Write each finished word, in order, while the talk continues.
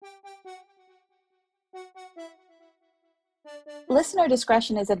Listener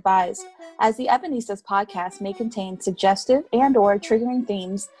discretion is advised, as the Ebenistas podcast may contain suggestive and/or triggering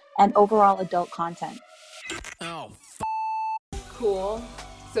themes and overall adult content. Oh, Cool.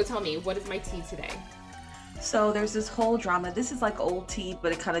 So tell me, what is my tea today? So there's this whole drama. This is like old tea,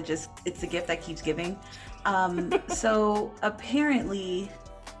 but it kind of just, it's a gift that keeps giving. So apparently...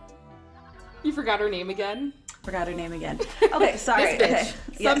 You forgot her name again? Forgot her name again. Okay, sorry. This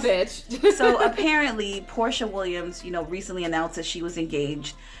bitch. Okay. Some bitch. So apparently Portia Williams, recently announced that she was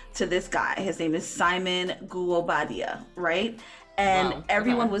engaged to this guy. His name is Simon Guobadia, right? And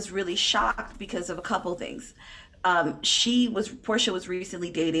everyone was really shocked because of a couple things. Portia was recently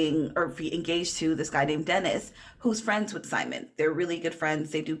dating or engaged to this guy named Dennis, who's friends with Simon. They're really good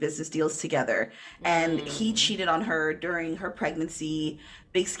friends. They do business deals together. And he cheated on her during her pregnancy.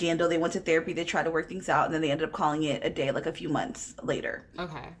 Big scandal. They went to therapy. They tried to work things out. And then they ended up calling it a day, like a few months later.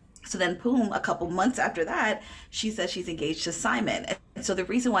 Okay. So then, boom, a couple months after that, she says she's engaged to Simon. And so the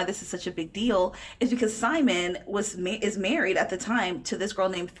reason why this is such a big deal is because Simon is married at the time to this girl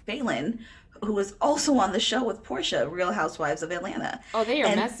named Phelan, who was also on the show with Portia, Real Housewives of Atlanta. Oh, they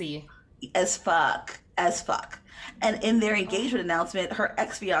are messy. As fuck. And in their engagement announcement, her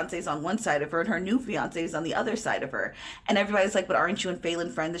ex-fiance is on one side of her and her new fiance is on the other side of her. And everybody's like, but aren't you and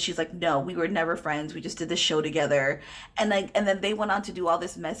Phelan friends? And she's like, no, we were never friends. We just did this show together. And then they went on to do all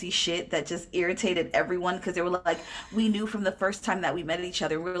this messy shit that just irritated everyone because they were like, we knew from the first time that we met each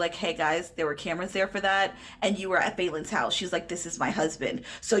other. We were like, hey guys, there were cameras there for that. And you were at Phelan's house. She's like, this is my husband.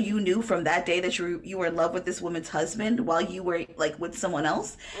 So you knew from that day that you were in love with this woman's husband while you were like with someone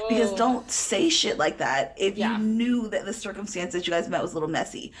else? Whoa. Because don't say shit like that if you knew that the circumstance that you guys met was a little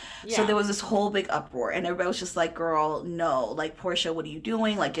messy. So there was this whole big uproar and everybody was just like, girl, no, like, Portia, what are you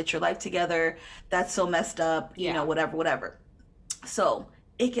doing? Like, get your life together. That's so messed up, whatever. So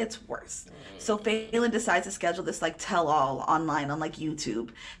it gets worse. So Phelan decides to schedule this like tell-all online on like YouTube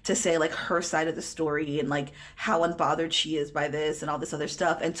to say like her side of the story and like how unbothered she is by this and all this other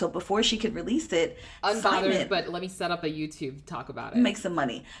stuff. And so before she could release it, Simon, but let me set up a YouTube talk about it. Make some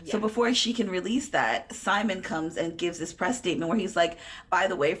money. Yeah. So before she can release that, Simon comes and gives this press statement where he's like, by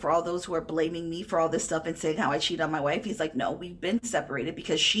the way, for all those who are blaming me for all this stuff and saying how I cheat on my wife, he's like, no, we've been separated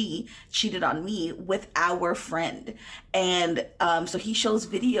because she cheated on me with our friend. And so he shows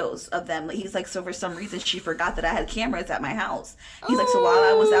videos of them. He's like, so for some reason she forgot that I had cameras at my house. He's like, so while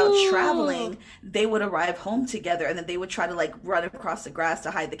I was out traveling, they would arrive home together and then they would try to like run across the grass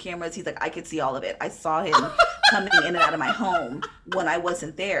to hide the cameras. He's like, I could see all of it. I saw him coming in and out of my home when I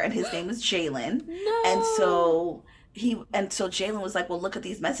wasn't there. And his name was Jalen. No. And so Jalen was like, well, look at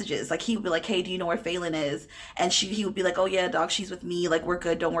these messages. Like, he would be like, hey, do you know where Phelan is? And he would be like, oh yeah, dog, she's with me. Like, we're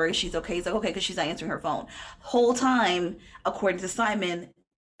good. Don't worry. She's okay. He's like, okay, because she's not answering her phone. Whole time, according to Simon,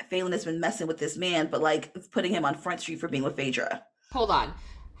 Phelan has been messing with this man, but like putting him on Front Street for being with Phaedra. Hold on.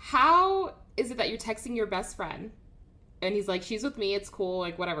 How is it that you're texting your best friend and he's like, she's with me, it's cool,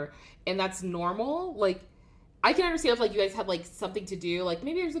 like whatever, and that's normal? Like, I can understand if like you guys had like something to do, like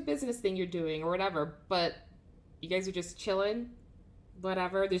maybe there's a business thing you're doing or whatever, but you guys are just chilling,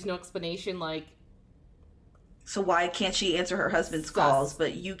 whatever, there's no explanation. Like, so why can't she answer her husband's calls,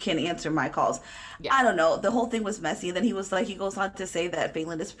 but you can answer my calls? Yeah. I don't know. The whole thing was messy. And then he goes on to say that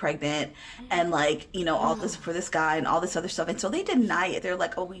Phelan is pregnant and like, all this for this guy and all this other stuff. And so they deny it. They're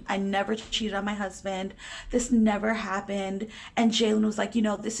like, oh, I never cheated on my husband. This never happened. And Jalen was like,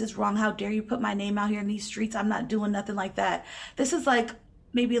 this is wrong. How dare you put my name out here in these streets? I'm not doing nothing like that. This is like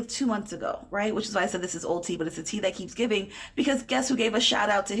maybe 2 months ago, right? Which is why I said this is old tea, but it's a tea that keeps giving, because guess who gave a shout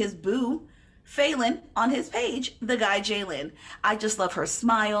out to his boo? Phelan on his page, the guy Jalen. I just love her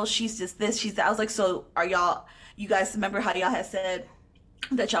smile. She's just this, she's that. I was like, so are you guys remember how y'all had said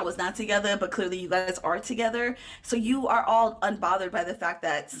that y'all was not together, but clearly you guys are together? So you are all unbothered by the fact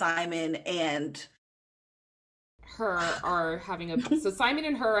that Simon and her are having so Simon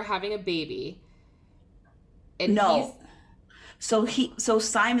and her are having a baby. And no. So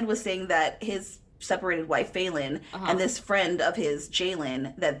Simon was saying that his separated wife Phelan and this friend of his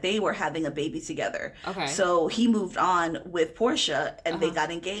Jalen, that they were having a baby together. Okay. So he moved on with Portia and they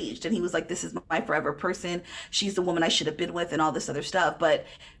got engaged, and he was like, this is my forever person. She's the woman I should have been with and all this other stuff. But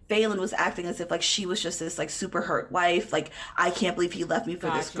Phelan was acting as if like she was just this like super hurt wife. Like, I can't believe he left me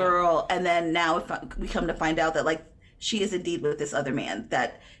for this girl. And then now if we come to find out that like she is indeed with this other man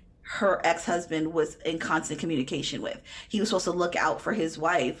that her ex-husband was in constant communication with. He was supposed to look out for his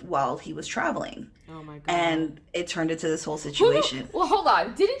wife while he was traveling. Oh my God. And it turned into this whole situation. Well, hold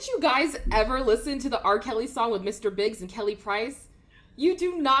on. Didn't you guys ever listen to the R. Kelly song with Mr. Biggs and Kelly Price? You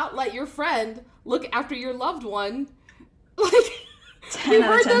do not let your friend look after your loved one. Like, 10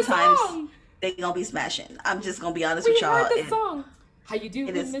 out of 10 times. Song. they gonna be smashing. I'm just gonna be honest We with y'all. heard the song. How you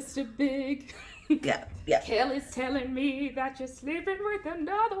doing, Mr. Big? Yeah. Kelly's telling me that you're sleeping with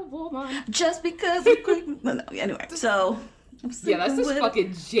another woman. Just because I'm quick. No, anyway, so yeah, that's just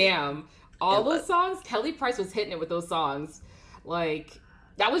fucking jam. All those songs, Kelly Price was hitting it with those songs. Like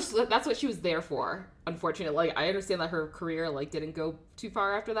that's what she was there for. Unfortunately, like I understand that her career like didn't go too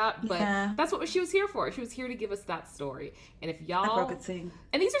far after that, but that's what she was here for. She was here to give us that story. And if y'all could sing.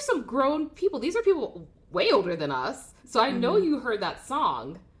 And these are some grown people. These are people way older than us. So I know you heard that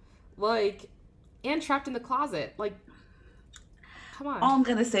song. Like, and Trapped in the Closet. Like, come on. All I'm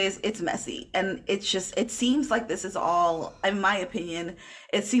gonna say is it's messy, and it seems like this is all, in my opinion,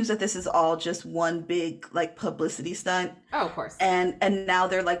 it seems that this is all just one big like publicity stunt. Oh, of course. And now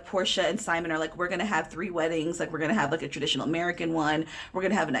they're like, Portia and Simon are like, we're gonna have 3 weddings. Like, we're gonna have like a traditional American one. We're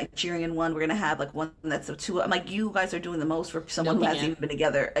gonna have a Nigerian one. We're gonna have like one that's a 2. I'm like, you guys are doing the most for someone who hasn't even been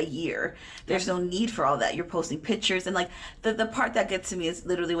together a year. There's no need for all that. You're posting pictures, and like the part that gets to me is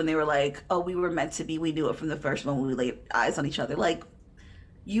literally when they were like, oh, we were meant to be. We knew it from the first moment we laid eyes on each other. Like,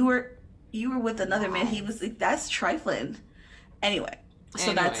 you were with another man. He was like, that's trifling. Anyway,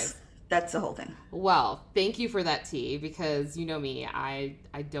 so that's the whole thing. Well, thank you for that, T, because you know me, I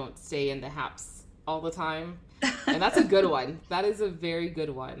don't stay in the haps all the time. And that's a good one. That is a very good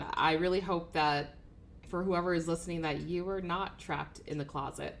one. I really hope that for whoever is listening that you are not trapped in the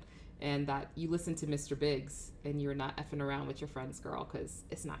closet and that you listen to Mr. Biggs and you're not effing around with your friend's girl, because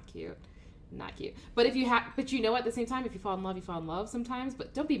it's not cute. Not cute. But if you but you know, at the same time, if you fall in love, you fall in love sometimes,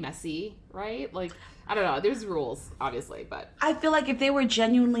 but don't be messy, right? Like, I don't know. There's rules, obviously, but I feel like if they were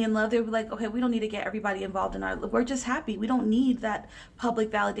genuinely in love, they would be like, okay, we don't need to get everybody involved in we're just happy. We don't need that public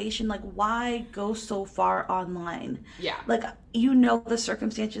validation. Like, why go so far online? Yeah. Like, you know, the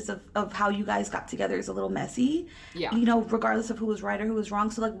circumstances of how you guys got together is a little messy. Yeah. You know, regardless of who was right or who was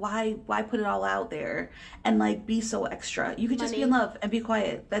wrong. So like, why put it all out there and like be so extra? You could just be in love and be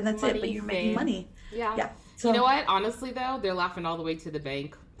quiet, and that's it. But you're making money. Yeah. Yeah. So, you know what? Honestly, though, they're laughing all the way to the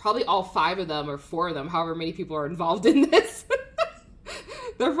bank. Probably all 5 of them or 4 of them, however many people are involved in this.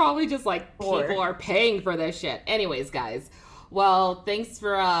 They're probably just like, people are paying for this shit. Anyways, guys. Well, thanks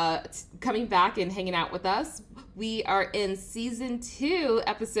for coming back and hanging out with us. We are in season 2,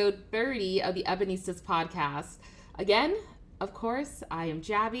 episode 30 of the Ebonistas podcast. Again, of course, I am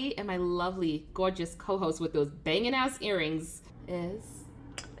Jabby, and my lovely, gorgeous co-host with those banging ass earrings is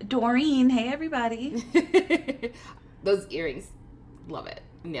Doreen. Hey, everybody. Those earrings. Love it.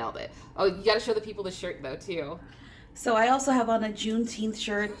 Nailed it. Oh, you got to show the people the shirt, though, too. So I also have on a Juneteenth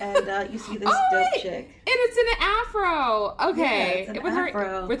shirt, and you see this dope chick. And it's an afro. Okay. Yeah, it's an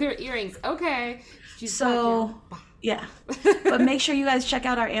afro. With her earrings. Okay. Yeah. But make sure you guys check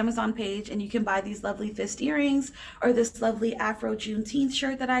out our Amazon page, and you can buy these lovely fist earrings or this lovely Afro Juneteenth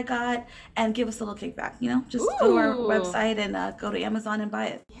shirt that I got, and give us a little kickback. You know, just go to our website and go to Amazon and buy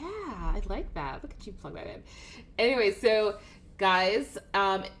it. Yeah, I like that. Look at you plug that in. Anyway, so guys,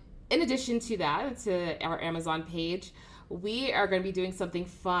 in addition to that, to our Amazon page, we are going to be doing something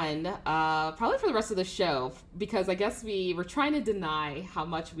fun, probably for the rest of the show, because I guess we were trying to deny how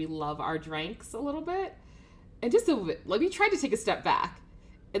much we love our drinks a little bit. And just we tried to take a step back.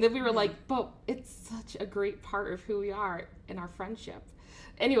 And then we were like, but it's such a great part of who we are in our friendship.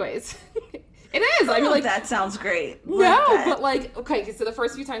 Anyways, it is. I mean, like, that sounds great. But like, okay, so the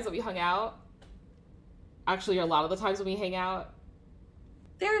first few times that we hung out, actually a lot of the times when we hang out,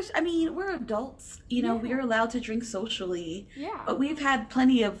 we're adults, you know, we're allowed to drink socially. Yeah. But we've had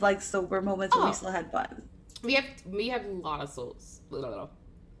plenty of like sober moments where we still had fun. We have a lot of souls.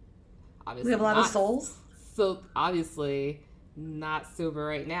 Obviously, we have a lot of souls. So obviously not sober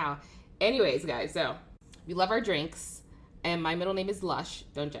right now. Anyways, guys, so we love our drinks, and my middle name is Lush.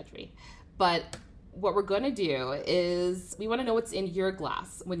 Don't judge me. But what we're going to do is we want to know what's in your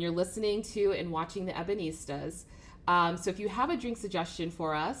glass when you're listening to and watching the Ebonistas. So if you have a drink suggestion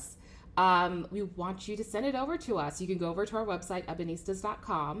for us, we want you to send it over to us. You can go over to our website,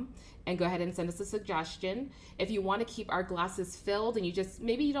 ebonistas.com, and go ahead and send us a suggestion. If you want to keep our glasses filled and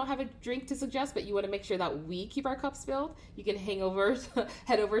maybe you don't have a drink to suggest, but you want to make sure that we keep our cups filled, you can head over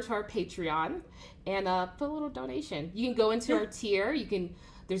to our Patreon and put a little donation. You can go into our tier.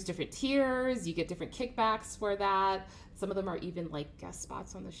 There's different tiers. You get different kickbacks for that. Some of them are even like guest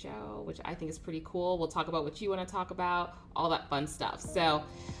spots on the show, which I think is pretty cool. We'll talk about what you want to talk about, all that fun stuff. So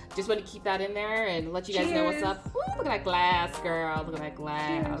just want to keep that in there and let you guys know what's up. Ooh, look at that glass, girl. Look at that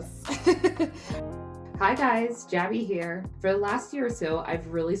glass. Hi guys, Jabby here. For the last year or so, I've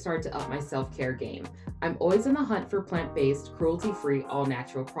really started to up my self-care game. I'm always in the hunt for plant-based, cruelty-free,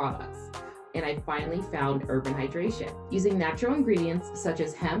 all-natural products. and I finally found Urban Hydration. Using natural ingredients such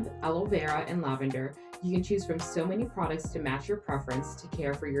as hemp, aloe vera, and lavender, you can choose from so many products to match your preference to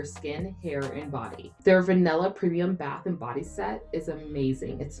care for your skin, hair, and body. Their vanilla premium bath and body set is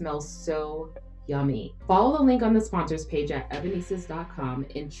amazing. It smells so yummy. Follow the link on the sponsors page at ebenistas.com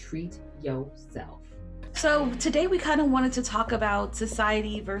and treat yourself. So today we kind of wanted to talk about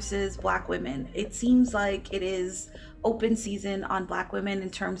society versus Black women. It seems like it is open season on Black women in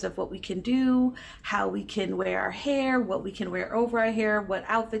terms of what we can do, how we can wear our hair, what we can wear over our hair, what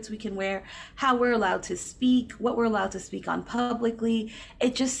outfits we can wear, how we're allowed to speak, what we're allowed to speak on publicly.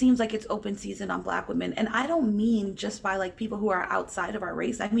 It just seems like it's open season on Black women. And I don't mean just by like people who are outside of our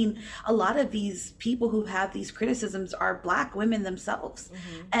race. I mean, a lot of these people who have these criticisms are Black women themselves.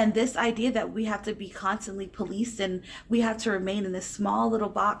 Mm-hmm. And this idea that we have to be constantly policed and we have to remain in this small little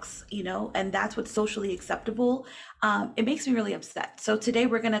box, you know, and that's what's socially acceptable. It makes me really upset. So today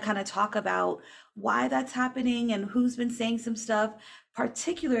we're going to kind of talk about why that's happening and who's been saying some stuff,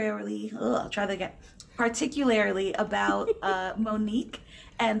 particularly about Monique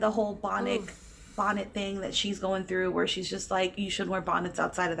and the whole bonnet thing that she's going through, where she's just like, you shouldn't wear bonnets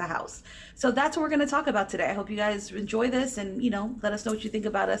outside of the house. So that's what we're going to talk about today. I hope you guys enjoy this and, you know, let us know what you think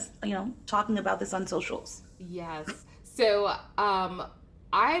about us, you know, talking about this on socials. Yes. So,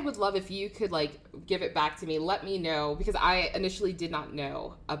 I would love if you could like give it back to me. Let me know, because I initially did not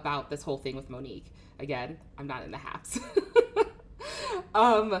know about this whole thing with Monique. Again, I'm not in the haps.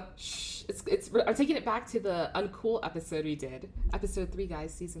 I'm taking it back to the Uncool episode we did. Episode 3,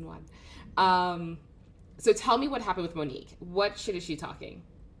 guys, season 1. So tell me what happened with Monique. What shit is she talking?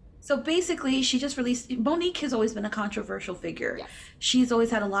 So basically, she just released, Monique has always been a controversial figure. Yes. She's always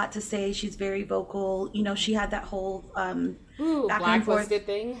had a lot to say. She's very vocal. You know, she had that whole back and forth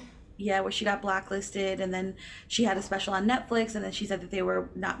thing. Yeah, where she got blacklisted, and then she had a special on Netflix, and then she said that they were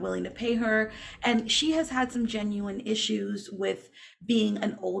not willing to pay her. And she has had some genuine issues with being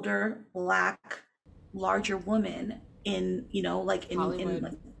an older, Black, larger woman in, you know, like in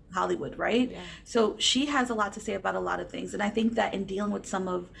like Hollywood, right? Yeah. So she has a lot to say about a lot of things. And I think that in dealing with some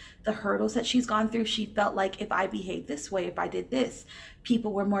of the hurdles that she's gone through, she felt like if I behaved this way, if I did this,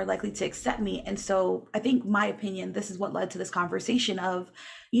 people were more likely to accept me. And so I think, my opinion, this is what led to this conversation of,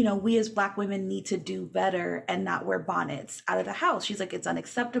 you know, we as Black women need to do better and not wear bonnets out of the house. She's like, it's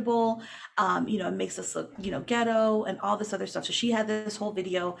unacceptable. You know, it makes us look, you know, ghetto and all this other stuff. So she had this whole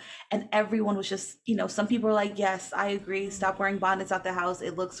video and everyone was just, you know, some people were like, yes, I agree. Stop wearing bonnets out the house.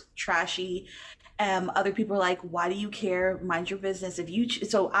 It looks trashy. Other people are like, why do you care? Mind your business. If you,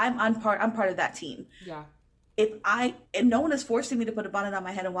 so I'm part of that team. Yeah. If no one is forcing me to put a bonnet on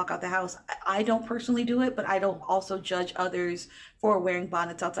my head and walk out the house, I don't personally do it, but I don't also judge others for wearing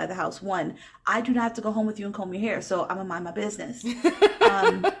bonnets outside the house. One, I do not have to go home with you and comb your hair, so I'm gonna mind my business.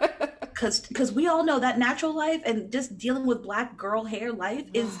 Because we all know that natural life and just dealing with Black girl hair life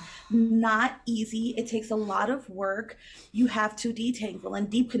is not easy. It takes a lot of work. You have to detangle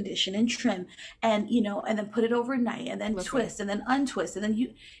and deep condition and trim and, you know, and then put it overnight and then twist and then untwist and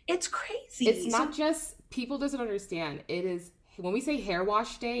then it's crazy. It's not just, people doesn't understand. It is, when we say hair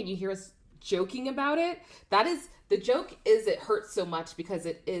wash day and you hear us joking about it, that is, the joke is it hurts so much because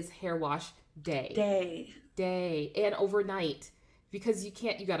it is hair wash day and overnight, because you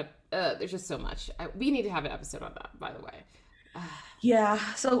gotta, there's just so much. We need to have an episode on that, by the way. Yeah.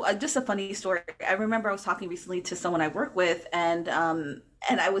 So just a funny story. I remember I was talking recently to someone I work with, and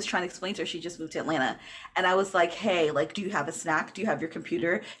I was trying to explain to her, she just moved to Atlanta, and I was like, hey, like, do you have a snack? Do you have your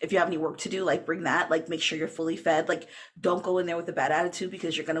computer? If you have any work to do, like, bring that, like, make sure you're fully fed, like, don't go in there with a bad attitude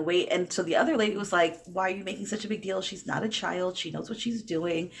because you're gonna wait. And so the other lady was like, why are you making such a big deal? She's not a child. She knows what she's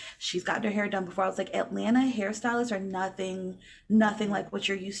doing. She's gotten her hair done before. I was like, Atlanta hairstylists are nothing like what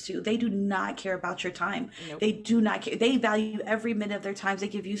you're used to. They do not care about your time. Nope. They do not care. They value every minute of their time. They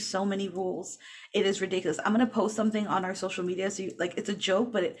give you so many rules. It is ridiculous. I'm going to post something on our social media. So like, it's a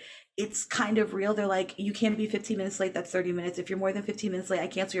joke, but it's kind of real. They're like, you can't be 15 minutes late. That's 30 minutes. If you're more than 15 minutes late, I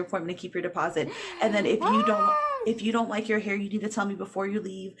cancel your appointment and keep your deposit. And then if you don't like your hair, you need to tell me before you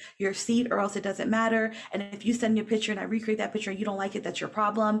leave your seat, or else it doesn't matter. And if you send me a picture and I recreate that picture and you don't like it, that's your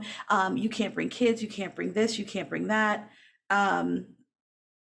problem. You can't bring kids. You can't bring this. You can't bring that. Yeah,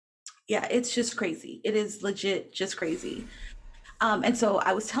 it's just crazy. It is legit just crazy. And so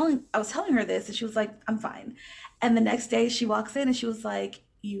I was telling her this, and she was like, I'm fine. And the next day she walks in and she was like,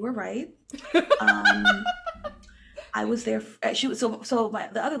 you were right. I was there. She was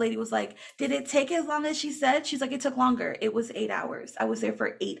the other lady was like, "Did it take as long as she said?" She's like, "It took longer. It was 8 hours. I was there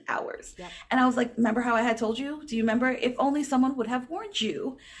for 8 hours." Yep. And I was like, "Remember how I had told you? Do you remember? If only someone would have warned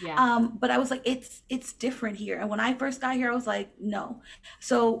you." Yeah. But I was like, it's different here. And when I first got here, I was like, no.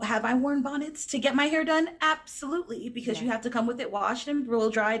 So have I worn bonnets to get my hair done? Absolutely, because Yeah. you have to come with it washed and blow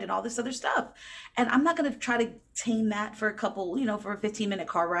dried and all this other stuff. And I'm not gonna try to tame that for a couple, for a 15-minute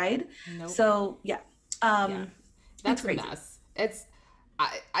car ride. Nope. So yeah. Yeah. It's That's a crazy. mess.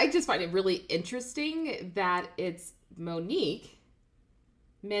 I just find it really interesting that it's Monique,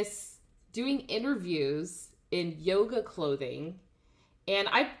 Miss, doing interviews in yoga clothing, and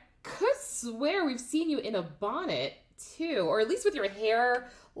I could swear we've seen you in a bonnet too, or at least with your hair,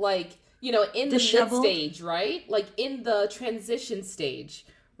 like, in the mid Disheveled. stage, right? Like in the transition stage,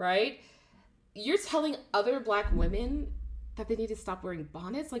 right? You're telling other black women that they need to stop wearing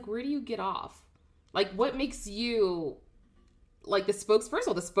bonnets? Like, where do you get off? Like, what makes you like the first of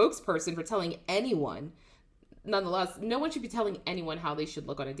all, the spokesperson for telling anyone? Nonetheless, no one should be telling anyone how they should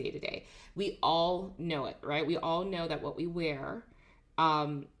look on a day to day. We all know it, right? We all know that what we wear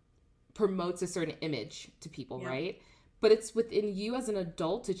um, promotes a certain image to people, Yeah. right? But it's within you as an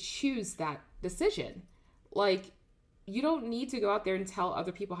adult to choose that decision. Like, you don't need to go out there and tell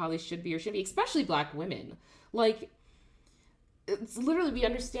other people how they should be or shouldn't be, especially black women. Like, it's literally, we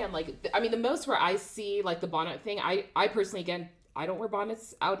understand. Like, I mean, the most where I see like the bonnet thing, I personally, again, I don't wear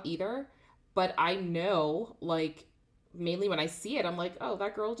bonnets out either, but I know, like, mainly when I see it, I'm like, oh,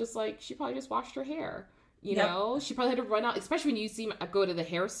 that girl just like, she probably just washed her hair. Yep. She probably had to run out, especially when you see go to the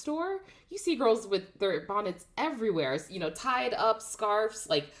hair store. You see girls with their bonnets everywhere, tied up, scarves,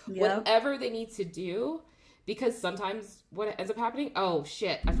 like Yep. whatever they need to do. Because sometimes what ends up happening, oh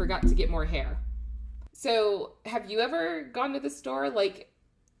shit, I forgot to get more hair. So, have you ever gone to the store like,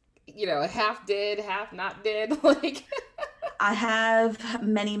 half did, half not did? Like, I have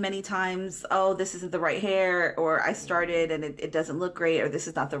many, many times, oh, this isn't the right hair, or I started and it doesn't look great, or this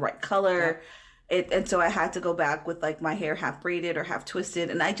is not the right color. yep, And so I had to go back with like my hair half braided or half twisted.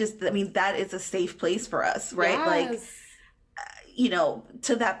 And I mean, that is a safe place for us, right? Like, yes,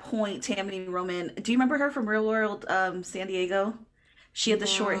 to that point, Tammany Roman, do you remember her from Real World, San Diego? She had the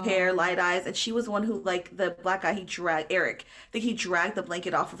short hair, no, light eyes, and she was one who, like, the black guy, he dragged, Eric, I think he dragged the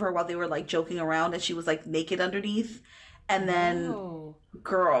blanket off of her while they were like joking around, and she was like naked underneath. And then, no,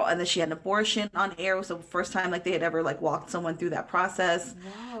 girl, and then she had an abortion on air. It was the first time like they had ever like walked someone through that process.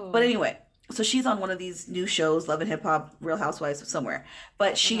 But whoa, anyway, so she's on one of these new shows, Love and Hip Hop, Real Housewives somewhere.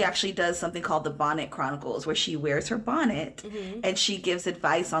 But she uh-huh, actually does something called the Bonnet Chronicles, where she wears her bonnet mm-hmm, and she gives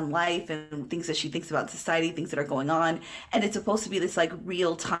advice on life and things that she thinks about society, things that are going on. And it's supposed to be this like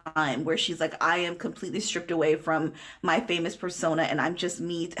real time where she's like, I am completely stripped away from my famous persona and I'm just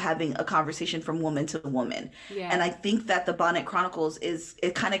me having a conversation from woman to woman. And yeah, I think that the Bonnet Chronicles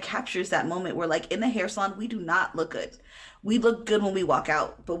it kind of captures that moment where like in the hair salon, we do not look good. We look good when we walk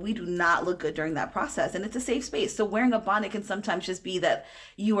out, but we do not look good during that process. And it's a safe space. So wearing a bonnet can sometimes just be that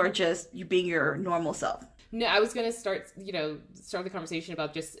you being your normal self. no, I was gonna start the conversation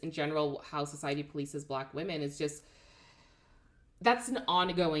about just in general how society polices black women. Is just that's an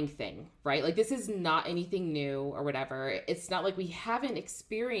ongoing thing, right? Like, this is not anything new or whatever. It's not like we haven't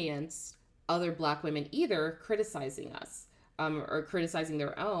experienced other black women either criticizing us, or criticizing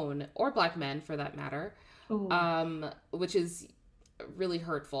their own, or black men for that matter, Oh, which is really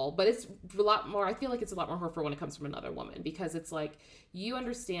hurtful. But it's a lot more, I feel like it's a lot more hurtful when it comes from another woman, because it's like, you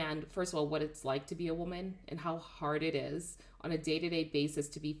understand, first of all, what it's like to be a woman and how hard it is on a day-to-day basis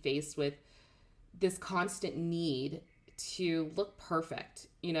to be faced with this constant need to look perfect,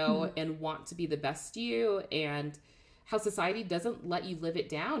 and want to be the best you, and how society doesn't let you live it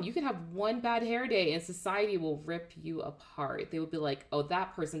down. You can have one bad hair day and society will rip you apart. They will be like, oh,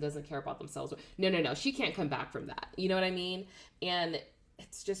 that person doesn't care about themselves. No, no, no, she can't come back from that. You know what I mean? And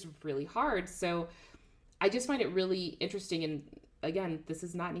it's just really hard. So I just find it really interesting. And again, this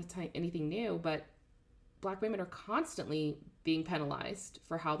is not anything new, but black women are constantly being penalized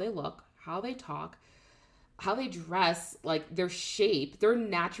for how they look, how they talk, how they dress, like their shape, their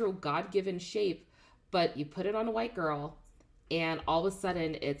natural God given shape. But you put it on a white girl, and all of a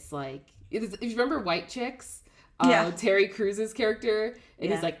sudden it's like, if you remember White Chicks, yeah, Terry Cruz's character,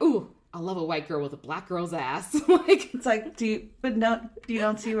 and he's yeah. like, ooh, I love a white girl with a black girl's ass. Like, It's like, but no, you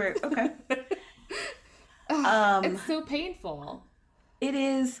don't see where, okay. Um, it's so painful. it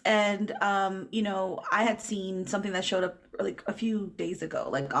is, and I had seen something that showed up like a few days ago,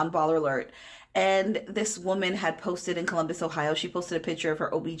 like on Baller Alert. And this woman had posted in Columbus, Ohio, she posted a picture of her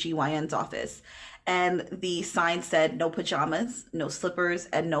OBGYN's office. And the sign said no pajamas, no slippers,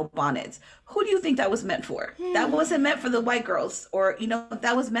 and no bonnets. Who do you think that was meant for? That wasn't meant for the white girls, or,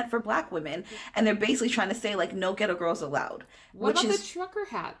 that was meant for black women. And they're basically trying to say, like, no ghetto girls allowed, What which about the is trucker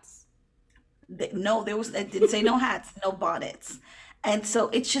hats? no, it didn't say no hats, no bonnets. And so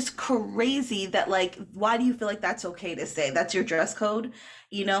it's just crazy that, like, why do you feel like that's okay to say? That's your dress code,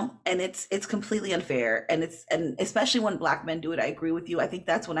 And it's completely unfair. And especially when black men do it, I agree with you. I think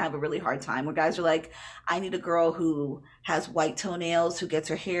that's when I have a really hard time, where guys are like, I need a girl who has white toenails, who gets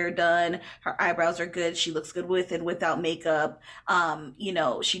her hair done, her eyebrows are good, she looks good with and without makeup.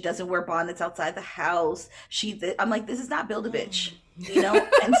 She doesn't wear bonnets outside the house. I'm like, this is not build a bitch,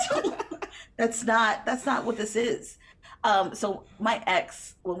 And so that's not what this is. So my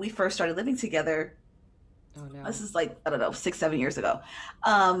ex, when we first started living together, Oh no. this is like, I don't know, 6, 7 years ago.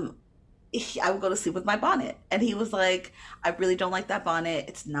 Um, I would go to sleep with my bonnet, and he was like, I really don't like that bonnet.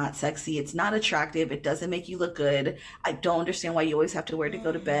 It's not sexy. It's not attractive. It doesn't make you look good. I don't understand why you always have to wear it to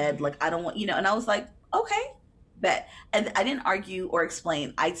go to bed. Like, I don't want, and I was like, okay, bet. And I didn't argue or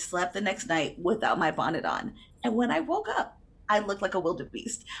explain. I slept the next night without my bonnet on. And when I woke up, I looked like a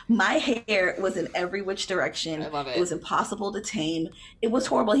wildebeest. My hair was in every which I direction. love It was it. impossible to tame. It was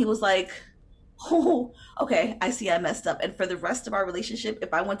horrible. He was like, oh, okay, I see I messed up. And for the rest of our relationship,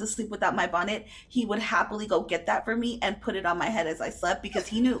 if I went to sleep without my bonnet, he would happily go get that for me and put it on my head as I slept, because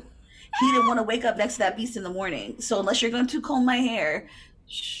he knew he didn't want to wake up next to that beast in the morning. So unless you're going to comb my hair,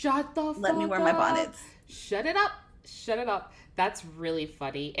 Shut the let me fuck wear my up. bonnets. Shut it up. Shut it up. That's really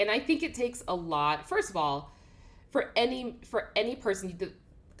funny. And I think it takes a lot. First of all, for any person,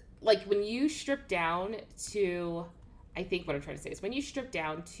 like when you strip down to, I think what I'm trying to say is when you strip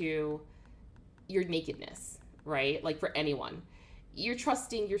down to your nakedness, right? Like for anyone, you're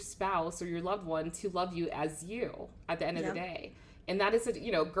trusting your spouse or your loved one to love you as you at the end of the Yep. day. And that is,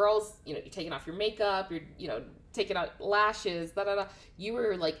 girls, you're taking off your makeup, you're, taking out lashes, da da da. You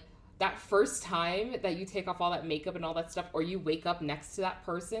were like, that first time that you take off all that makeup and all that stuff, or you wake up next to that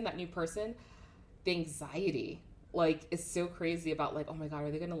person, that new person, the anxiety, like, is so crazy about, like, oh my God,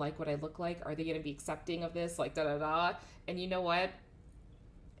 are they going to like what I look like? Are they going to be accepting of this? Like, da da da. And you know what?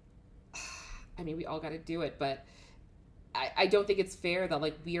 I mean, we all got to do it, but I don't think it's fair that,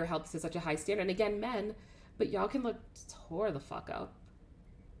 like, we are held to such a high standard. And again, men, but y'all can look tore the fuck up.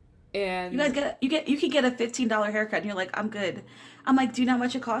 You guys And you can get a $15 haircut, and you're like, I'm good. I'm like, do you know how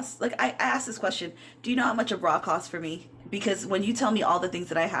much it costs? Like, I asked this question, do you know how much a bra costs for me? Because when you tell me all the things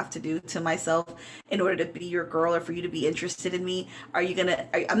that I have to do to myself in order to be your girl, or for you to be interested in me,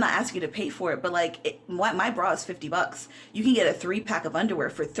 I'm not asking you to pay for it, but like, my bra is $50. You can get a 3 pack of underwear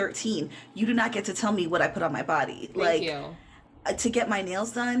for 13. You do not get to tell me what I put on my body. thank Like, you. to get my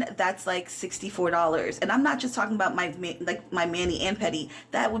nails done, that's like $64. And I'm not just talking about my mani and pedi.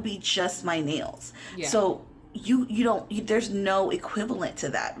 That would be just my nails. Yeah. So you don't there's no equivalent to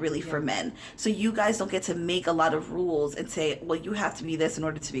that really Yeah. for men. So you guys don't get to make a lot of rules and say, well, you have to be this in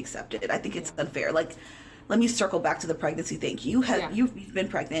order to be accepted. I think Yeah. it's unfair. Like, let me circle back to the pregnancy thing. Yeah. You've been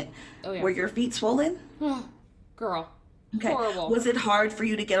pregnant. Oh, yeah. Were your feet swollen? Girl. Okay. Horrible. Was it hard for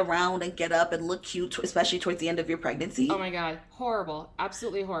you to get around and get up and look cute, especially towards the end of your Oh pregnancy? my God. Horrible.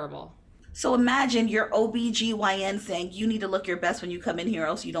 Absolutely horrible. So imagine your OBGYN saying you need to look your best when you come in here, or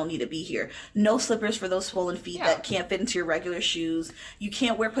else you don't need to be here. No slippers for those swollen feet Yeah. that can't fit into your regular shoes. You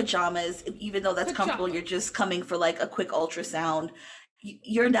can't wear pajamas, even though that's comfortable. You're Pajamas. just coming for like a quick ultrasound.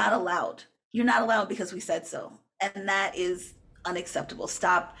 You're not allowed. You're not allowed because we said so. And that is unacceptable.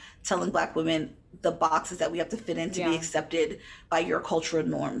 Stop telling black women the boxes that we have to fit in to be Yeah. accepted by your cultural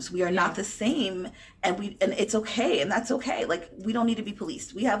norms. We are Yeah. not the same, and it's okay, and that's okay. Like, we don't need to be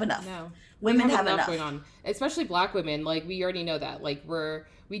policed. We have enough. No. We Women have have enough going enough. on. Especially black women. Like, we already know that. Like,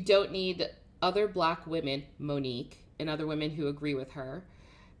 we don't need other black women, Monique, and other women who agree with her,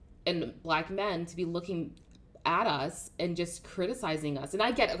 and black men to be looking at us and just criticizing us. And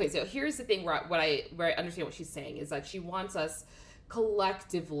I get, okay, so here's the thing where I understand what she's saying is that she wants us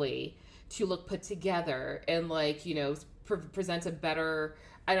collectively to look put together and, like, present a better,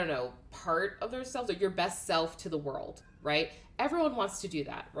 I don't know, part of themselves, or your best self to the world, right? Everyone wants to do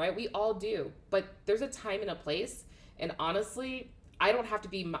that, right? We all do. But there's a time and a place. And honestly, I don't have to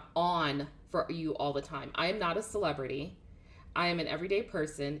be on for you all the time. I am not a celebrity. I am an everyday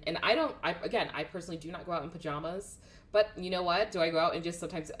person. And I personally do not go out in pajamas. But you know what? Do I go out in just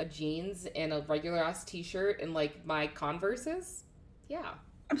sometimes a jeans and a regular ass t shirt and, like, my Converses? Yeah.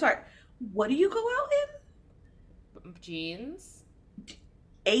 I'm sorry. What do you go out Jeans. in?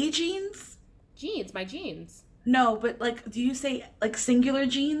 A jeans? Jeans, my jeans. No, but like, do you say like singular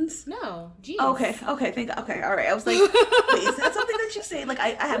jeans? No, Okay, jeans. okay, okay, all right. I was like, wait, is that something that you say? Like,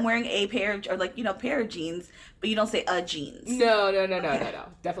 I am wearing a pair of, or like, pair of jeans, but you don't say a jeans. No, no, no, no, Okay. no, no.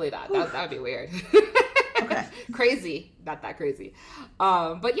 Definitely not. Whew. That would be weird. Okay. Crazy. Not that crazy.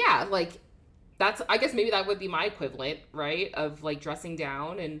 But yeah, like that's I guess maybe that would be my equivalent, right? Of like dressing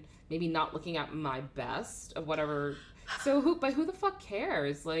down and maybe not looking at my best of whatever. So who the fuck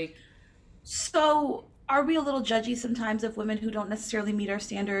cares? Like, So, are we a little judgy sometimes of women who don't necessarily meet our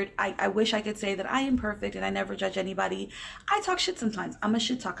standard? I wish I could say that I am perfect and I never judge anybody. I talk shit sometimes. I'm a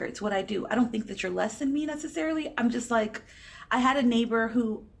shit talker. It's what I do. I don't think that you're less than me necessarily. I'm just like, I had a neighbor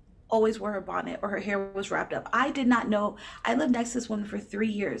who always wore her bonnet or her hair was wrapped up. I did not know. I lived next to this woman for 3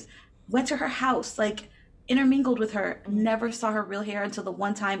 years. Went to her house, like intermingled with her, mhm, never saw her real hair until the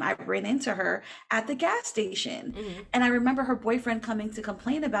one time I ran into her at the gas station. mhm, And I remember her boyfriend coming to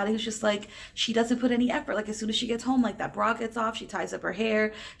complain about it. He was just like, she doesn't put any effort. Like, as soon as she gets home, like that bra gets off, she ties up her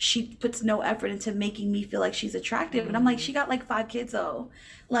hair. She puts no effort into making me feel like she's attractive. And I'm like, mhm. she got like 5 kids though.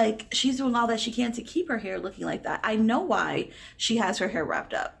 Like, she's doing all that she can to keep her hair looking like that. I know why she has her hair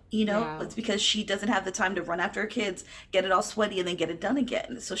wrapped up. Yeah, It's because she doesn't have the time to run after her kids, get it all sweaty, and then get it done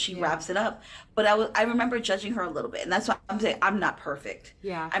again. So she yeah, wraps it up. But I remember judging her a little bit, and that's why I'm saying I'm not perfect.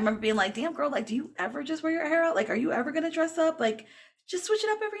 yeah, I remember being like, "Damn, girl, like, do you ever just wear your hair out? Like, are you ever gonna dress up? Like, just switch it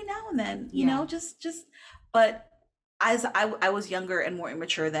up every now and then, yeah. just." But as I was younger and more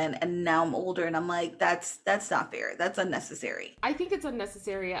immature then, and now I'm older, and I'm like, that's not fair. That's unnecessary. I think it's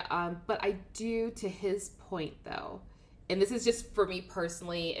unnecessary, but I do, to his point though, and this is just for me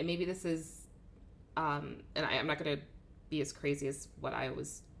personally, and maybe this is, and I'm not going to be as crazy as what I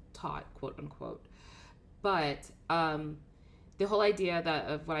was taught, quote unquote, but the whole idea that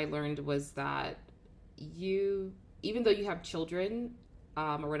of what I learned was that you, even though you have children,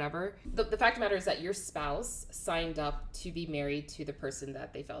 or whatever, the fact of the matter is that your spouse signed up to be married to the person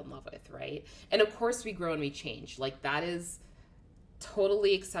that they fell in love with, right? And of course, we grow and we change. Like, that is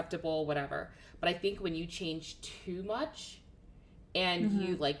totally acceptable, whatever. But I think when you change too much and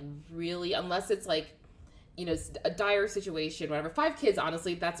you Hmm. like really, unless it's like, a dire situation, whatever. 5 kids,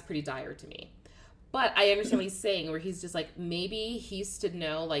 honestly, that's pretty dire to me. But I understand what he's saying, where he's just like, maybe he used to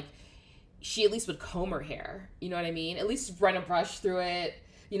know, like, she at least would comb her hair. You know what I mean? At least run a brush through it.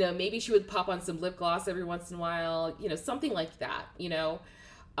 Maybe she would pop on some lip gloss every once in a while. Something like that.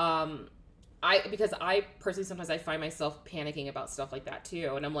 Um, because I personally sometimes I find myself panicking about stuff like that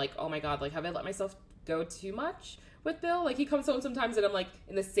too, and I'm like, oh my god, like have I let myself go too much with Bill? Like he comes home sometimes and I'm like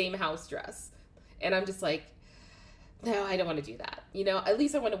in the same house dress, and I'm just like, no, I don't want to do that. At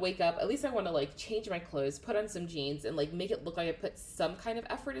least I want to wake up. At least I want to like change my clothes, put on some jeans, and like make it look like I put some kind of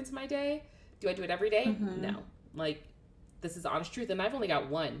effort into my day. Do I do it every day? Hmm. No. Like this is the honest truth, and I've only got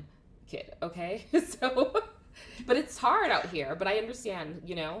one kid. Okay, so, but it's hard out here. But I understand,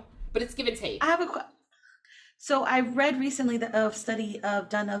 But it's give and I take. have so I read recently a study of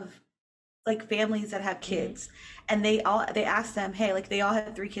done of like families that have Mm-hmm. kids, and they asked them, hey, like they all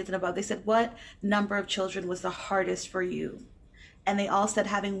had 3 kids and above. They said, what number of children was the hardest for you? And they all said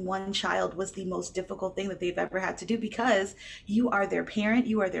having one child was the most difficult thing that they've ever had to do, because you are their parent,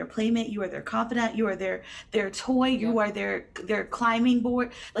 you are their playmate, you are their confidant, you are their toy, you Yep. are their climbing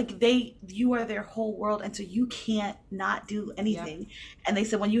board. Like you are their whole world, and so you can't not do Yep. anything. And they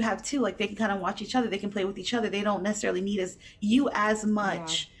said when you have two, like they can kind of watch each other, they can play with each other, they don't necessarily need as Yeah.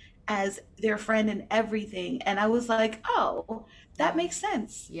 much as their friend and everything. And I was like, oh, that Yeah. makes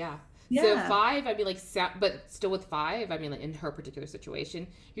sense. Yeah. So Yeah. 5, I mean, like, but still with 5, I mean, like, in her particular situation,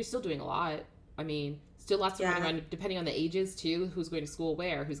 you're still doing a lot. I mean, still lots of running Yeah. around, depending on the ages, too. Who's going to school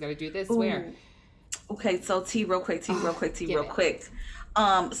where? Who's got to do this where? Ooh. Okay, so T real Oh, quick, T give real it. quick.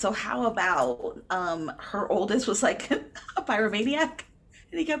 So how about her oldest was like a pyromaniac,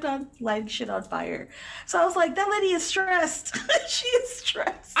 and he kept on lighting shit on fire. So I was like, that lady is stressed. She is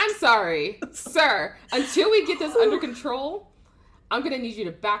I'm stressed. sorry, sir. Until we get this under Whew. control, I'm gonna need you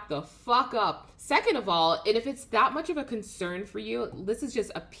to back the fuck up. Second of all, and if it's that much of a concern for you, this is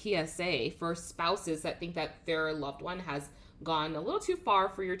just a PSA for spouses that think that their loved one has gone a little too far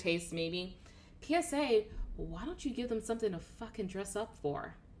for your taste, maybe. PSA, why don't you give them something to fucking dress up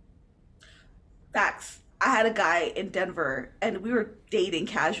for? Facts. I had a guy in Denver and we were dating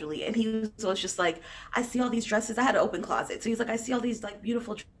casually, and was just like, I see all these dresses. I had an open closet. So he's like, I see all these like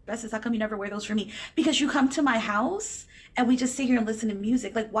beautiful dresses. How come you never wear those for me? Because you come to my house and we just sit here and listen to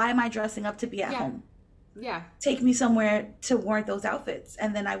music. Like, why am I dressing up to be at Yeah, home? yeah. Take me somewhere to warrant those outfits,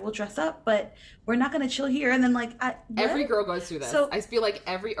 and then I will dress up, but we're not going to chill here. And then like, Every what? girl goes through this. So I feel like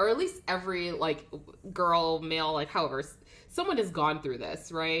or at least every like girl, male, like however, someone has gone through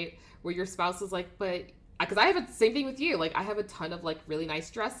this, right? Where your spouse is like, but because I have the same thing with you. Like, I have a ton of like really nice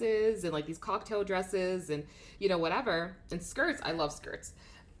dresses and like these cocktail dresses and, you know, whatever. And skirts. I love skirts.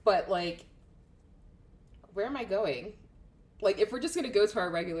 But like, where am I going? Like, if we're just going to go to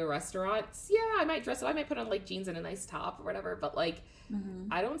our regular restaurants, yeah, I might dress up. I might put on like jeans and a nice top or whatever. But like,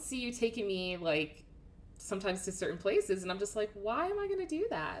 I don't see you taking me like sometimes to certain places. And I'm just like, why am I going to do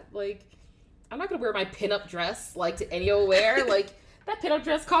that? Like, I'm not going to wear my pinup dress like to any old wear. Like, that pinup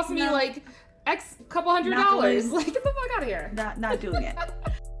dress cost me like X couple $100. Like, get the fuck out of here. Not doing it.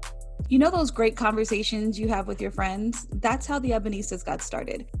 You know those great conversations you have with your friends? That's how the Ebonistas got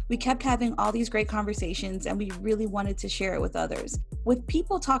started. We kept having all these great conversations and we really wanted to share it with others. With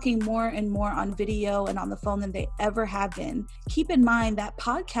people talking more and more on video and on the phone than they ever have been, keep in mind that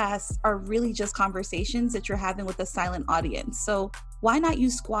podcasts are really just conversations that you're having with a silent audience. So why not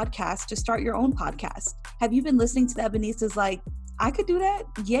use Squadcast to start your own podcast? Have you been listening to the Ebonistas like, I could do that?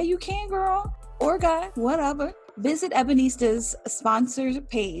 Yeah, you can, girl. Or guy, whatever. Visit Ebonista's sponsor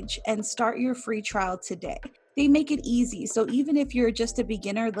page and start your free trial today. They make it easy, so even if you're just a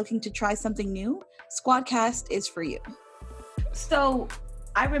beginner looking to try something new, Squadcast is for you. So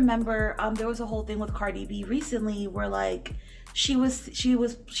I remember there was a whole thing with Cardi B recently where like she was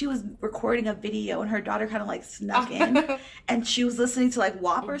recording a video and her daughter kind of like snuck in and she was listening to like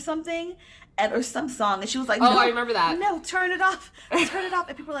WAP or something. Or some song, and she was like, "No, I remember that. No, turn it off, turn it off."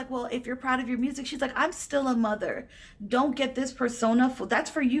 And people are like, "Well, if you're proud of your music," she's like, "I'm still a mother. Don't get this persona.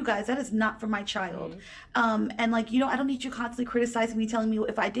 That's for you guys. That is not for my child." And like, you know, I don't need you constantly criticizing me, telling me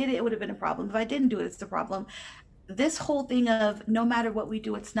if I did it, it would have been a problem. If I didn't do it, it's the problem. This whole thing of no matter what we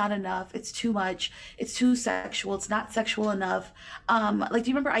do, it's not enough. It's too much. It's too sexual. It's not sexual enough. Like, do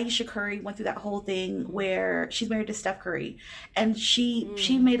you remember Ayesha Curry went through that whole thing where she's married to Steph Curry, and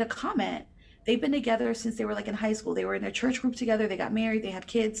she made a comment. They've been together since they were like in high school. They were in their church group together. They got married. They had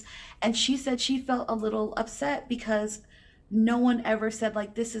kids. And she said she felt a little upset because no one ever said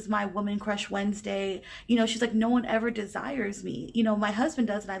like, this is my woman crush Wednesday. You know, she's like, no one ever desires me. You know, my husband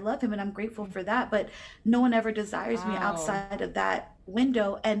does and I love him and I'm grateful for that. But no one ever desires me outside of that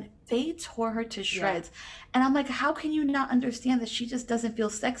window. And they tore her to shreds. And I'm like, how can you not understand that she just doesn't feel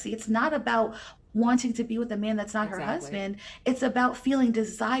sexy? It's not about wanting to be with a man that's not her husband. It's about feeling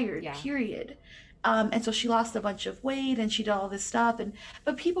desired, period. And so she lost a bunch of weight and she did all this stuff.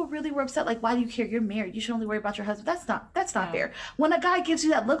 But people really were upset. Like, why do you care? You're married. You should only worry about your husband. That's not fair. When a guy gives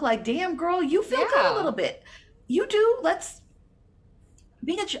you that look like, damn girl, you feel good a little bit. You do.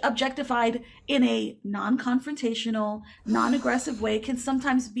 Being objectified in a non-confrontational, non-aggressive way can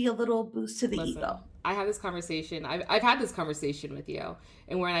sometimes be a little boost to the ego. I had this conversation. I've had this conversation with you,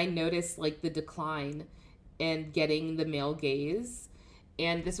 and when I noticed like the decline in getting the male gaze,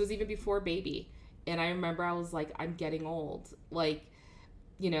 and this was even before baby, and I remember I was like, I'm getting old. Like,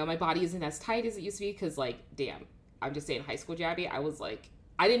 you know, my body isn't as tight as it used to be because, like, damn, I'm just saying, high school Jabby, I was like,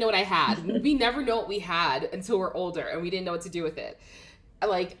 I didn't know what I had. We never know what we had until we're older, and we didn't know what to do with it.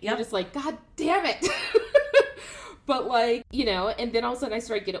 Like, you're just like, God damn it. But like, you know, and then all of a sudden I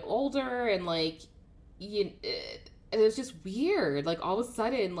started getting older and like, it was just weird. Like all of a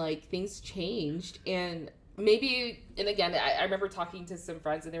sudden, like things changed, and maybe, and again, I remember talking to some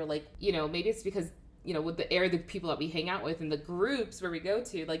friends, and they were like, you know, maybe it's because, you know, with the people that we hang out with and the groups where we go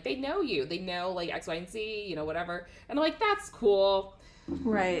to, like they know you, they know like X, Y, and Z, you know, whatever. And I'm like, that's cool,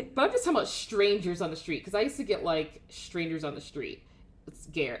 right? But I'm just talking about strangers on the street, because I used to get like strangers on the street,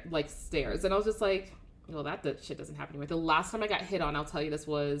 like stares, and I was just like, well, that shit doesn't happen anymore. The last time I got hit on, I'll tell you this,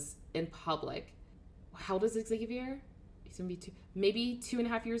 was in public. How old is Xavier? He's gonna be maybe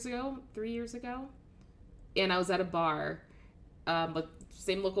 2.5 years ago, 3 years ago. And I was at a bar, but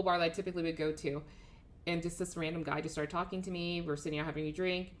same local bar that I typically would go to. And just this random guy just started talking to me. We're sitting out having a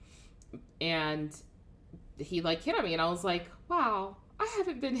drink. And he like hit on me. And I was like, wow, I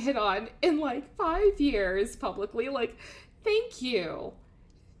haven't been hit on in like 5 years publicly. Like, thank you.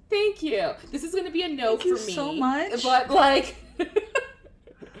 Thank you. This is going to be a no for me. Thank you so much. But like...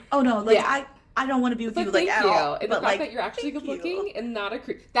 oh no, like I don't want to be with you like at all. And but the fact that you're actually good looking and not a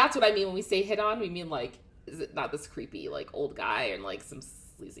creep. That's what I mean when we say hit on. We mean like, is it not this creepy like old guy and like some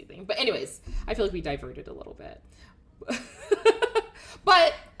sleazy thing. But anyways, I feel like we diverted a little bit.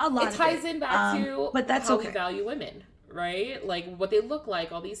 But it ties in back to how we value women, right? Like what they look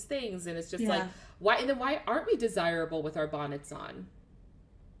like, all these things. And it's just like, why aren't we desirable with our bonnets on?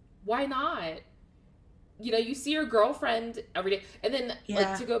 Why not? You know, you see your girlfriend every day. And then,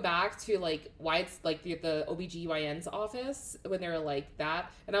 like, to go back to, like, why it's, like, the OBGYN's office when they were like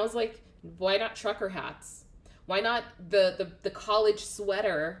that. And I was like, why not trucker hats? Why not the college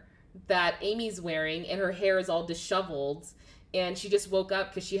sweater that Amy's wearing and her hair is all disheveled and she just woke up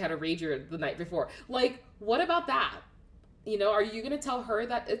because she had a rager the night before? Like, What about that? You know, are you going to tell her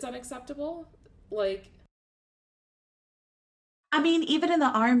that it's unacceptable? Like, I mean, even in the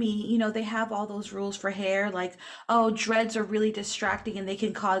army, they have all those rules for hair, like, oh, dreads are really distracting and they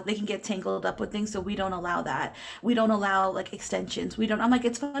can get tangled up with things, so we don't allow that. We don't allow like extensions. We don't, I'm like,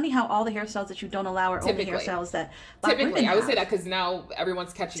 it's funny how all the hairstyles that you don't allow are only typically. hairstyles that black Typically, women I would say have. that because now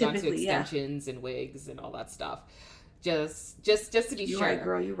everyone's catching on to Typically, yeah. extensions and wigs and all that stuff. Just to be You're right, sure.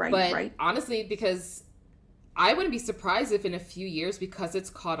 girl. You're right. You're But right. honestly, because I wouldn't be surprised if in a few years, because it's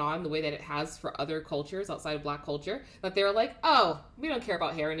caught on the way that it has for other cultures outside of black culture, that they're like, oh, we don't care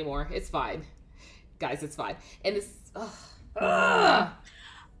about hair anymore. It's fine. Guys, it's fine. And it's, ugh.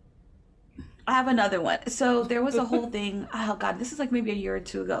 I have another one. So there was a whole thing. Oh God, this is like maybe a year or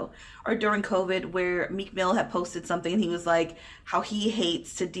two ago, or during COVID, where Meek Mill had posted something, and he was like, how he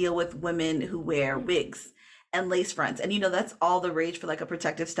hates to deal with women who wear wigs and lace fronts. And that's all the rage for like a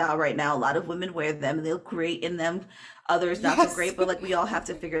protective style right now. A lot of women wear them, and they look great in them. Others not so Yes. great, but like we all have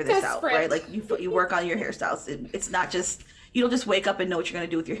to figure this out, right? Desperate. Like you work on your hairstyles. It's not just. You don't just wake up and know what you're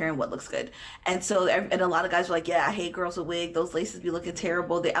gonna do with your hair and what looks good. And so, and a lot of guys are like, "Yeah, I hate girls with wig. Those laces be looking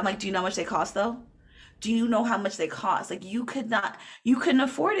terrible." I'm like, "Do you know how much they cost, though? Do you know how much they cost? Like, you couldn't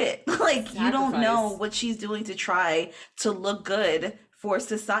afford it. Like, you don't know Sacrifice. what she's doing to try to look good for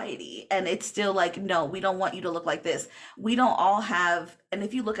society. And it's still like, no, we don't want you to look like this. We don't all have, and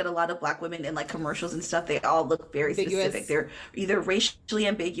if you look at a lot of black women in like commercials and stuff, they all look very specific. Ambiguous. They're either racially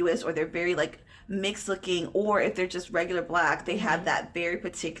ambiguous, or they're very like mixed looking, or if they're just regular black, they have Hmm. that very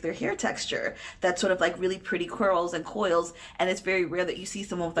particular hair texture that's sort of like really pretty curls and coils. And it's very rare that you see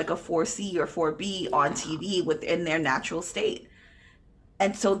someone with like a 4C or 4B on Yeah. TV within their natural state.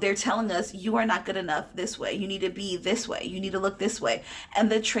 And so they're telling us, you are not good enough this way. You need to be this way. You need to look this way.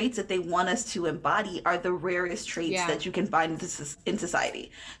 And the traits that they want us to embody are the rarest traits Yeah. that you can find in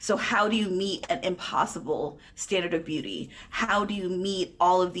society. So, how do you meet an impossible standard of beauty? How do you meet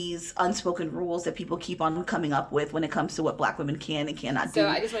all of these unspoken rules that people keep on coming up with when it comes to what Black women can and cannot So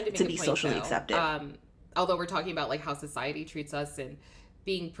I do just wanted to to make a be point socially though. accepted? Although we're talking about like how society treats us and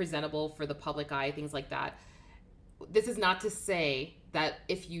being presentable for the public eye, things like that. This is not to say that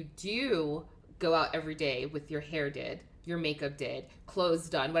if you do go out every day with your hair did, your makeup did, clothes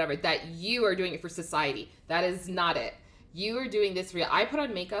done, whatever, that you are doing it for society. That is not it. You are doing this for real. I put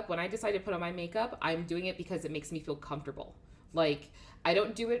on makeup. When I decide to put on my makeup, I'm doing it because it makes me feel comfortable. Like, I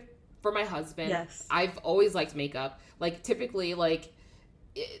don't do it for my husband. Yes. I've always liked makeup. Like, typically, like,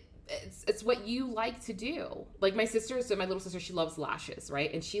 it's what you like to do. Like my sister, so my little sister, she loves lashes,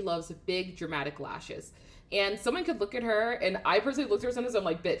 right? And she loves big dramatic lashes. And someone could look at her, and I personally looked at her sometimes, I'm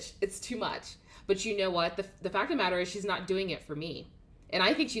like, bitch, it's too much. But you know what? The fact of the matter is she's not doing it for me. And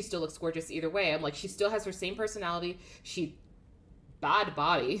I think she still looks gorgeous either way. I'm like, she still has her same personality. She bad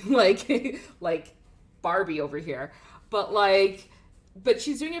body, like Barbie over here. But like but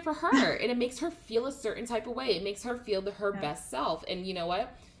she's doing it for her, and it makes her feel a certain type of way. It makes her feel her Yeah. best self. And you know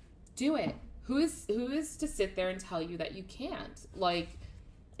what? Do it. Who is to sit there and tell you that you can't? Like,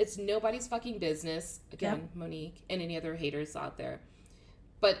 it's nobody's fucking business. Yep. Again, Monique and any other haters out there.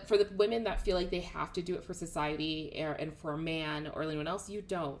 But for the women that feel like they have to do it for society and for a man or anyone else, you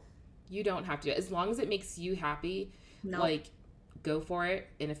don't. You don't have to. As long as it makes you happy, No. like, go for it.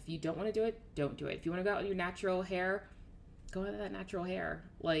 And if you don't want to do it, don't do it. If you want to go out with your natural hair, go with that natural hair.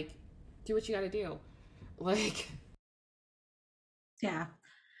 Like, do what you got to do. Like, Yeah.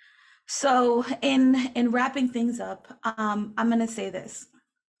 So in wrapping things up, I'm gonna say this.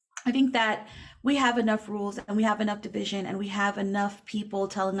 I think that we have enough rules and we have enough division and we have enough people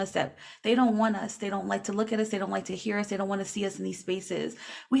telling us that they don't want us, they don't like to look at us, they don't like to hear us, they don't want to see us in these spaces.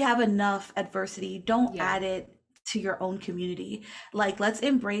 We have enough adversity. Don't yeah. add it to your own community. Like, let's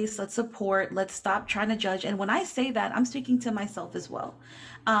embrace, let's support, let's stop trying to judge. And when I say that, I'm speaking to myself as well.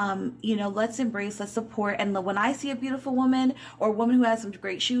 Let's embrace, let's support. And when I see a beautiful woman or a woman who has some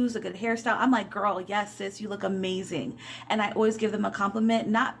great shoes, a good hairstyle, I'm like, girl, yes, sis, you look amazing. And I always give them a compliment,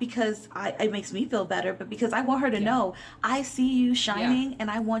 not because it makes me feel better, but because I want her to Yeah. know I see you Yeah. shining and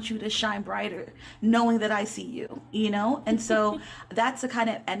I want you to shine brighter, knowing that I see you. And so that's the kind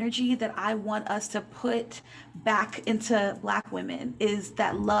of energy that I want us to put back into Black women, is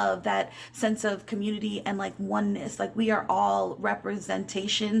that love, that sense of community and like oneness. Like, we are all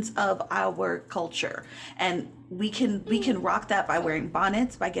representations of our culture, and we can rock that by wearing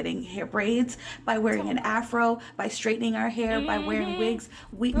bonnets, by getting hair braids, by wearing an afro, by straightening our hair, by wearing wigs.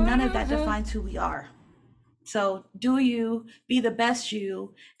 We None of that defines who we are. So do you, be the best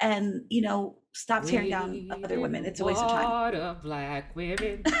you, and stop tearing down other women. It's a waste of time. Water, black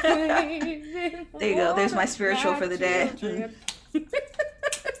women. There you go. There's my spiritual for the day. Children.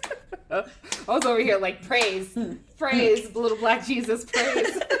 I was over here like, praise, little black Jesus,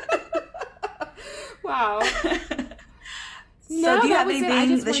 praise. Wow. So do you have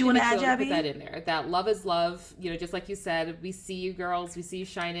anything that you want to add, Jabby? Jabby? Put that in there. That love is love. You know, just like you said, we see you girls, we see you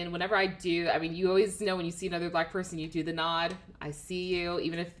shining. Whenever I do, I mean, you always know when you see another black person, you do the nod. I see you.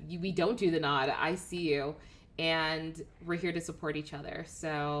 Even if we don't do the nod, I see you. And we're here to support each other.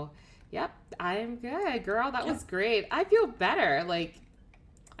 So, yep, I'm good, girl. That was great. I feel better. Like,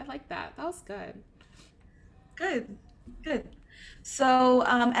 I like that. That was good. Good. So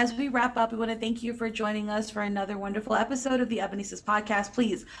as we wrap up, we want to thank you for joining us for another wonderful episode of the Ebonistas podcast.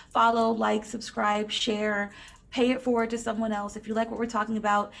 Please follow, like, subscribe, share, pay it forward to someone else. If you like what we're talking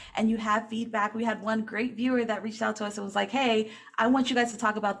about and you have feedback, we had one great viewer that reached out to us and was like, hey, I want you guys to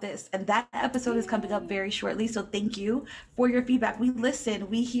talk about this. And that episode is coming up very shortly. So thank you for your feedback. We listen,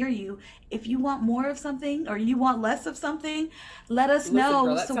 we hear you. If you want more of something or you want less of something, let us know,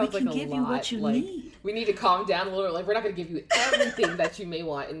 girl, so we can give you what you need. We need to calm down a little. Like, we're not going to give you everything that you may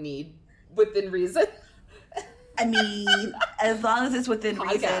want and need within reason. I mean, as long as it's within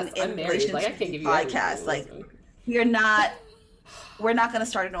reason in relation to the podcast, like we're not going to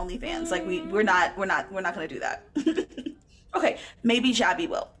start an OnlyFans. Like we're not going to do that. Okay, maybe Jabby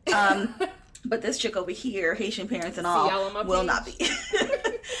will. But this chick over here, Haitian parents and all, will not be.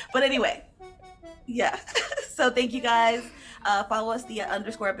 But anyway, yeah. So thank you guys. Follow us, the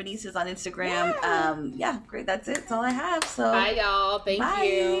 _Ebonistas on Instagram. Yeah, great. That's it. That's all I have. So bye, y'all. Thank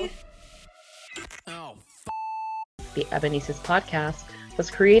you. Oh. The Ebonistas podcast was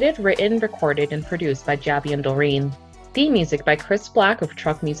created, written, recorded, and produced by Jabby and Doreen. Theme music by Chris Black of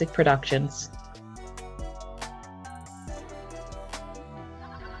Truck Music Productions.